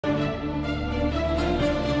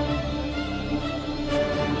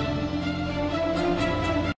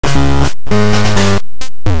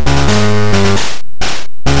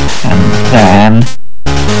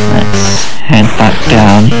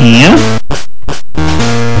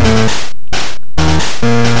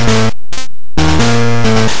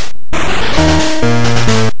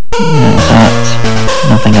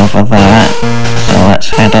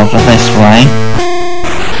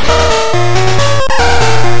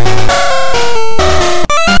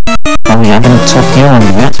I haven't took you on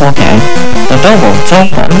yet, okay. The door won't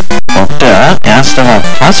open. Well, duh, it has to have a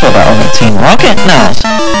password that only Team Rocket knows.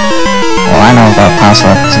 Well, I know the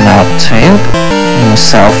passwords now too. You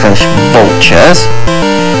selfish vultures.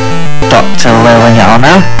 Dr.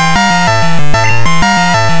 Liliana.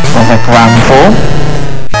 With a grandpa.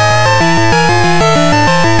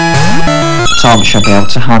 Tom should be able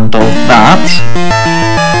to handle that.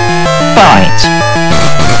 Bite.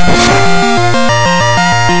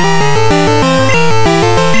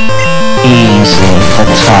 Easy for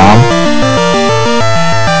Tom.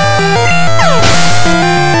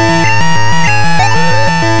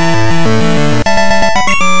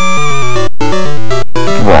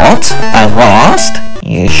 What? I lost?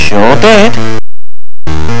 You sure did.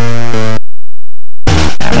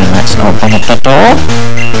 Let's open up the door.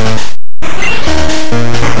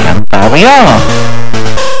 And there we are.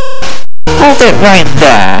 Hold it right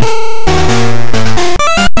there.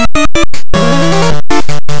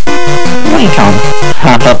 We can't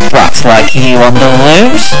have a brat like you on the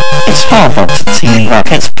loose. It's harder to Team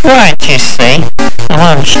Rocket's pride, you see. And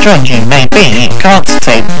however strange you may be, you can't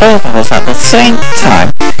take both of us at the same time.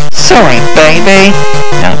 Sorry, baby.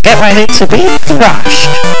 Now get ready to be thrashed.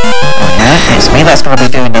 Oh yeah, it's me that's gonna be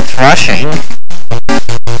doing the thrashing.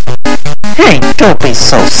 Hey, don't be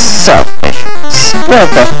so selfish. Spread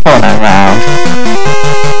the fun around.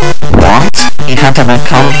 What? You had an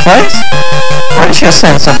accomplice? Where's your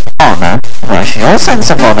sense of honor? Where's your sense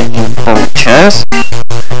of honor, you vultures?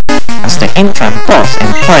 As the interim boss in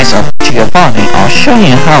place of Giovanni, I'll show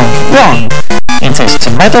you how wrong it is to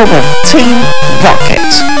meddle with Team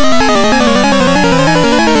Rocket.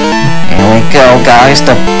 Here we go, guys,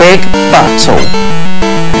 the big battle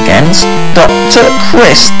against Dr.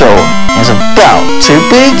 Crystal is about to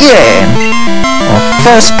begin. Our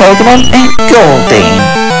first Pokemon is Goldeen.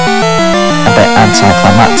 A bit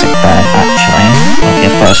anticlimactic there, actually, with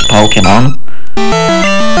your first Pokemon.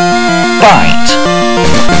 Bite.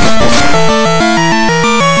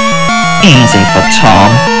 Easy for Tom.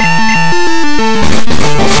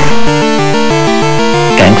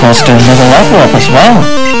 Getting close to another level up as well.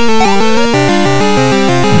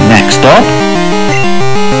 Next up.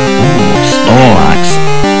 Ooh, Snorlax.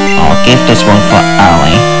 I'll give this one for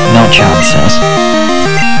Ali. No chances.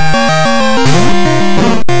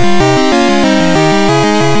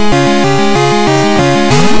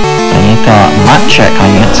 So you got Magic on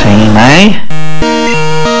your team, eh?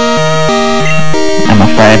 I'm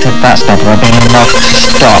afraid that's not going to be enough to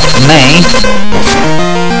stop me.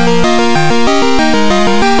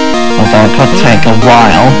 Although it could take a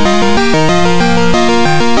while.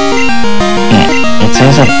 Yeah, it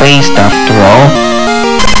is a beast after all.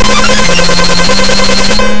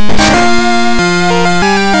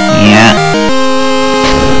 Yeah.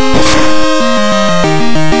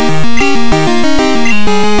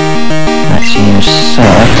 Let's use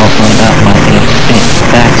Surf, hopefully that might be a bit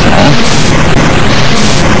better.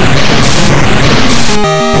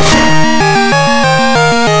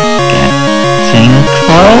 Getting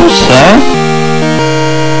closer.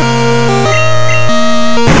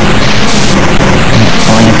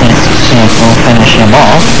 Hopefully this Surf will finish him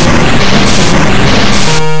off.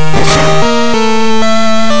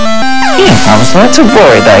 I was a little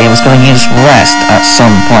worried that he was going to use Rest at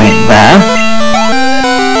some point there.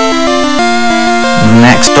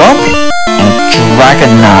 Next up, a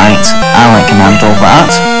Dragonite. Alec can handle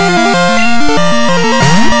that.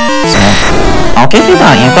 So, I'll give you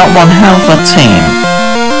that, you've got one hell of a team.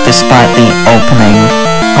 Despite the opening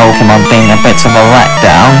Pokemon being a bit of a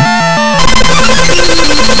letdown.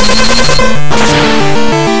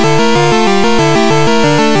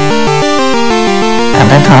 I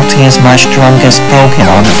didn't have to use my strongest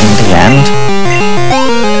Pokemon in the end.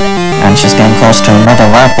 And she's getting close to another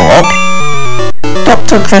level up.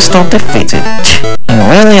 Dr. Crystal defeated. You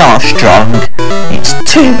really are strong. It's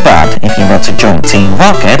too bad if you were to join Team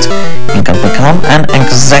Rocket, you can become an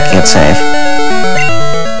executive.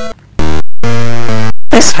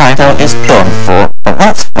 This hideout is done for, but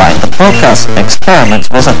that's fine. The broadcast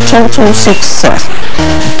experiment was a total success.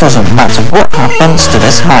 It doesn't matter what happens to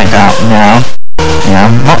this hideout now. We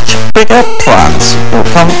have much bigger plans. You'll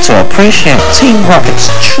come to appreciate Team Rocket's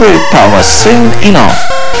true power soon enough.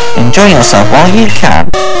 Enjoy yourself while you can.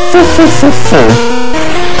 Foo foo foo foo.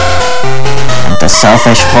 And the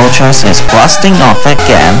selfish vultures is blasting off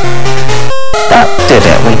again. That did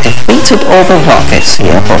it. We defeated all the Rockets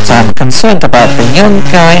here, but I'm concerned about the young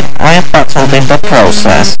guy I have battled in the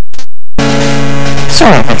process.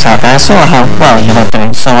 Sorry for that, I saw how well you were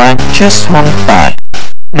doing, so I just hung back.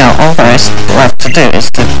 Now all there is left to do is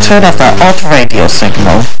to turn off that odd radio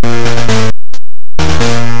signal.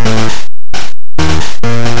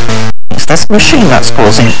 this machine that's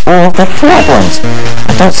causing all the problems.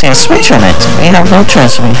 I don't see a switch on it. We have no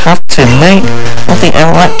choice. We have to make the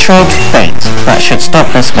electrode faint. That should stop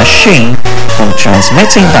this machine from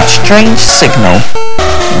transmitting that strange signal.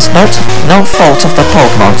 It's no fault of the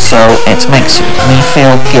Pokemon, so it makes me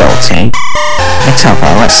feel guilty.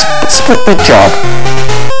 Let's split the job.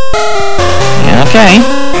 Yeah, okay.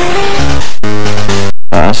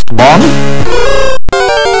 First one.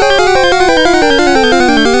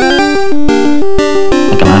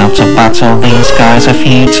 We're gonna have to battle these guys a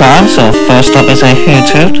few times, so first up is a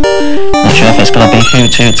Hoothoot. Not sure if it's gonna be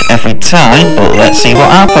Hoothoot every time, but let's see what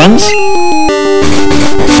happens.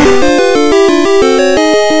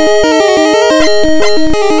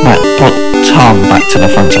 Might put Tom back to the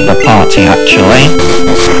front of the party, actually.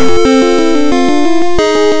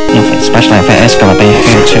 Especially if it is gonna be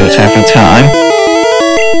Hoothoot every time.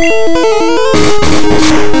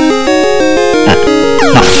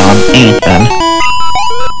 Not Tom, Ethan.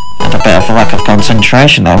 And a bit of a lack of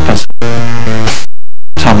concentration though, because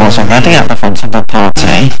Tom was already at the front of the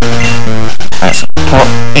party. Let's put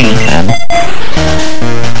Ethan.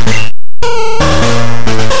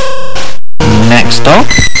 Next up.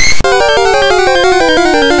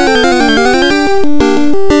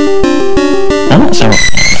 Oh, so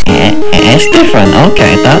it is different.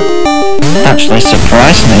 Okay, that actually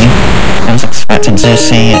surprised me. I was expecting to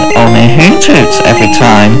see only Hootoots every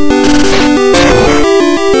time.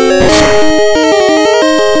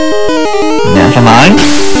 Never mind.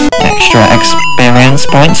 Extra experience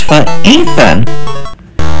points for Ethan.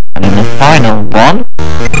 And in the final one,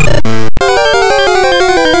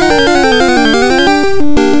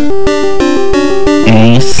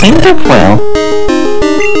 a Cyndaquil.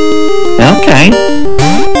 Okay.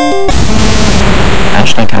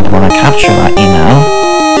 Actually, I kind of want to capture that, you know.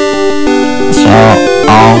 So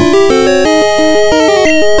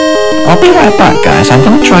I'll be right back, guys. I'm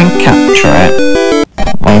gonna try and capture it.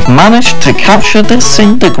 We've managed to capture this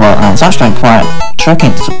Cyndaquil, and it's actually quite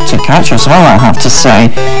tricky to capture as well, I have to say.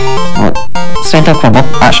 But Cyndaquil will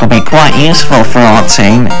actually be quite useful for our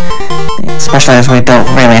team, especially as we don't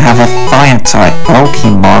really have a fire-type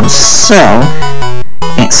Pokemon. So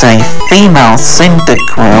it's a female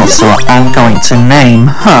Cyndaquil, so I'm going to name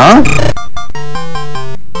her.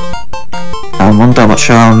 I wonder what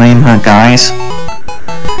should I name her, guys.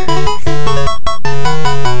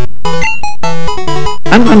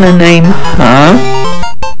 I'm gonna name her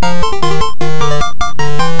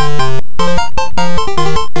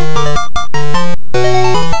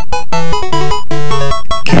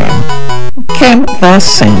Kim the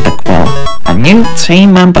Cyndaquil. A new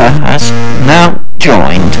team member has now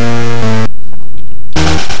joined.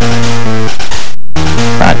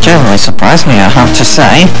 That generally surprised me, I have to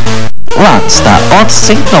say. Lance, that odd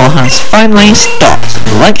signal has finally stopped.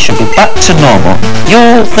 The leg should be back to normal.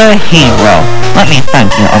 You're the hero. Let me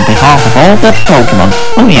thank you on behalf of all the Pokemon.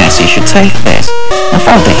 Oh yes, you should take this. I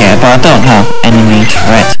found it here, but I don't have any need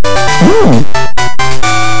for it. Ooh.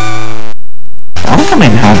 That'll come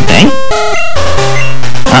in handy.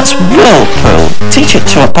 That's Whirlpool. Teach it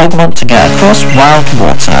to a Pokemon to get across wild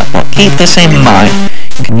water, but keep this in mind.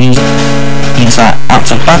 You can use that out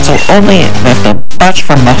of battle only with the badge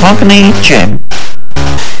from Mahogany Gym.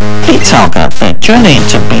 Pitalga, the journey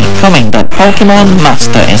to becoming the Pokemon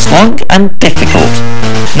Master is long and difficult.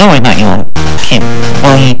 Knowing that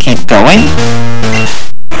will you keep going?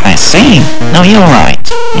 I see. No, you're right.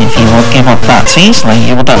 If you would give up that easily,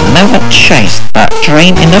 you would have never chased that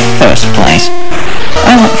dream in the first place.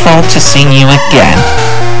 I look forward to seeing you again.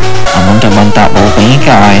 I wonder when that will be,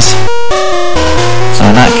 guys. So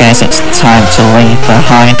in that case, it's time to leave the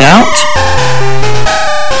hideout.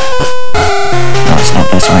 No, it's not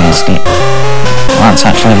this way, is it? Well, that's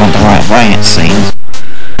actually not the right way, it seems.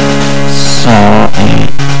 So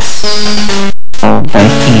it's over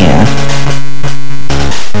here.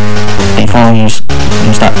 Before we use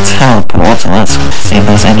that teleport, let's see if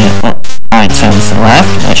there's any items left,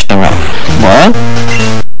 which there were.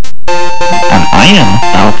 An iron,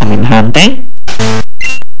 that'll come in handy.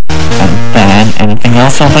 And then, anything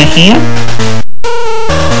else over here?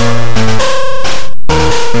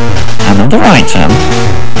 Another item.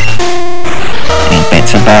 A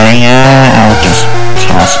bit of barrier, I'll just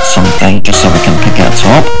toss something just so we can pick it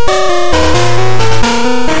up.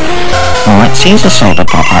 Oh, let's use a soda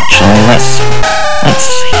pop actually, let's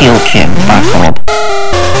heal Kim back up.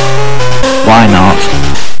 Why not?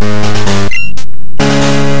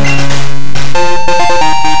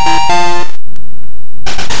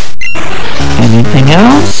 Anything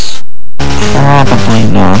else? Probably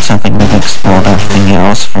not. I think we've explored everything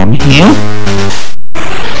else from here.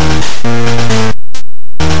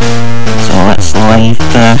 So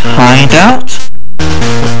their hideout.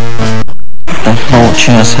 The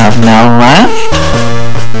vultures have now left.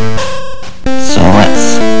 So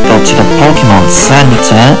let's go to the Pokemon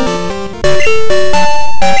Center.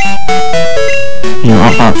 You're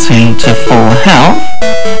about to full health.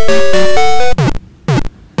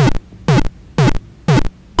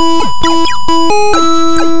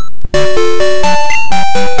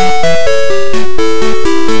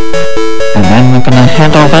 And then we're gonna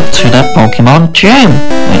head over to the Pokemon Gym,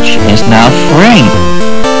 which is now free.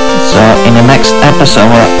 So in the next episode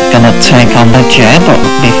we're gonna take on the gym, but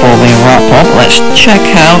before we wrap up, let's check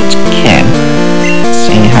out Kim.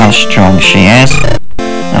 See how strong she is.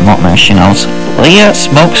 And what more she knows. Leah,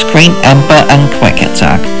 Smokescreen, Ember and Quick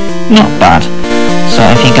Attack. Not bad. So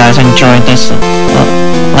if you guys enjoyed this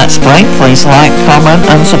Let's Play, please like, comment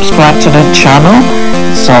and subscribe to the channel.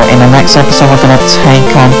 So in the next episode we're gonna take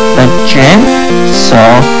on the gym. So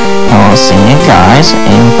I'll see you guys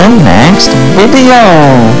in the next video.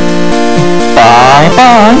 Bye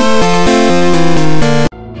bye.